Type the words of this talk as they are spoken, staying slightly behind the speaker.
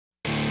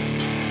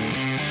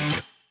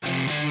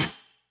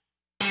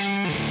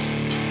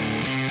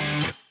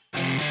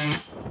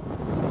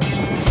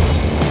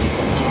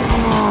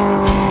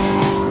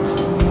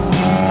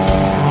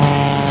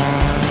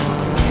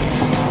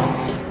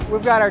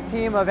got our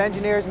team of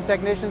engineers and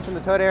technicians from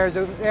the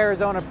Toyota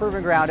Arizona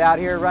Proving Ground out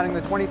here running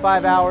the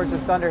 25 hours of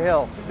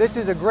Thunderhill. This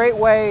is a great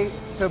way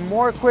to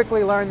more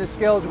quickly learn the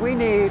skills we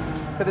need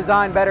to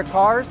design better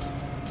cars,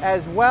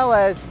 as well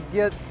as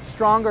get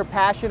stronger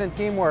passion and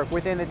teamwork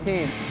within the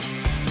team.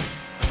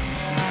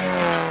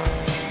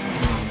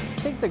 I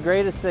think the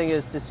greatest thing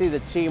is to see the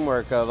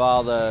teamwork of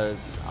all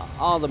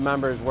the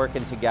members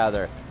working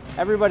together.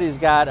 Everybody's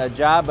got a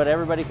job, but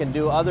everybody can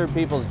do other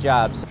people's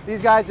jobs.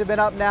 These guys have been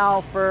up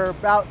now for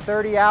about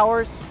 30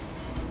 hours.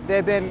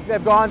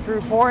 They've gone through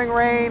pouring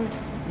rain,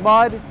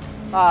 mud,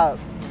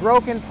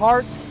 broken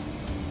parts,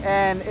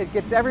 and it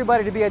gets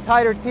everybody to be a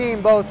tighter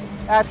team both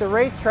at the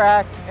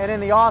racetrack and in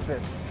the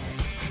office.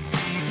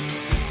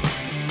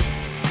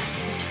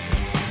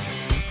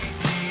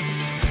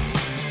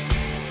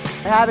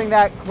 Having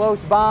that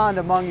close bond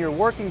among your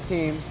working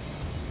team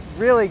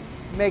really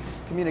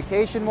makes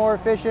communication more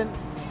efficient,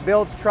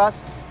 builds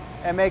trust,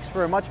 and makes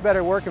for a much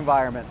better work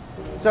environment.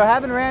 So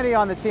having Randy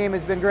on the team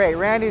has been great.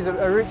 Randy's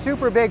a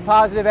super big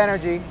positive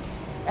energy,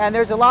 and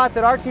there's a lot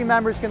that our team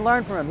members can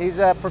learn from him. He's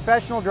a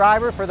professional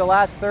driver for the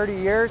last 30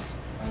 years.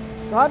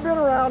 So I've been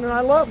around and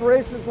I love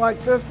races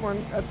like this one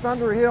at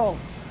Thunderhill.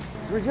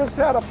 So we just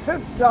had a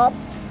pit stop.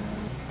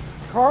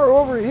 Car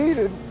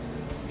overheated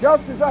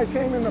just as I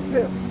came in the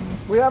pits.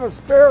 We have a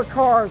spare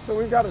car, so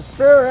we've got to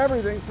spare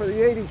everything for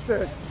the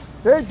 86.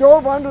 They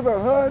dove under the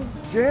hood,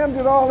 jammed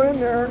it all in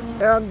there,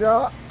 and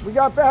we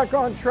got back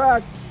on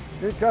track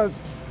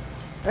because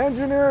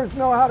engineers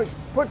know how to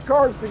put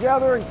cars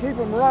together and keep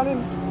them running.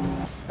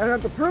 And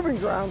at the proving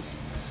grounds,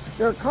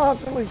 they're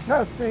constantly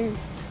testing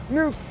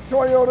new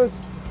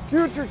Toyotas,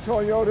 future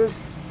Toyotas,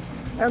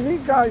 and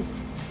these guys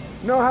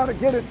know how to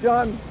get it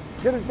done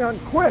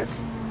quick.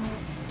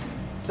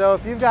 So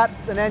if you've got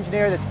an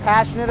engineer that's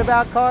passionate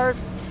about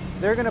cars,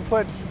 they're going to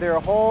put their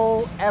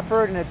whole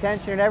effort and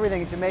attention and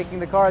everything into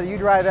making the car that you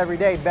drive every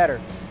day better.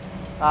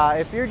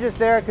 If you're just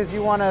there because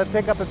you want to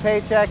pick up a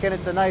paycheck and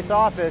it's a nice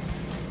office,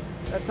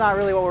 that's not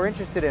really what we're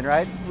interested in,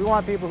 right? We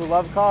want people who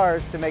love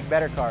cars to make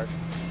better cars,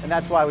 and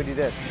that's why we do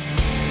this.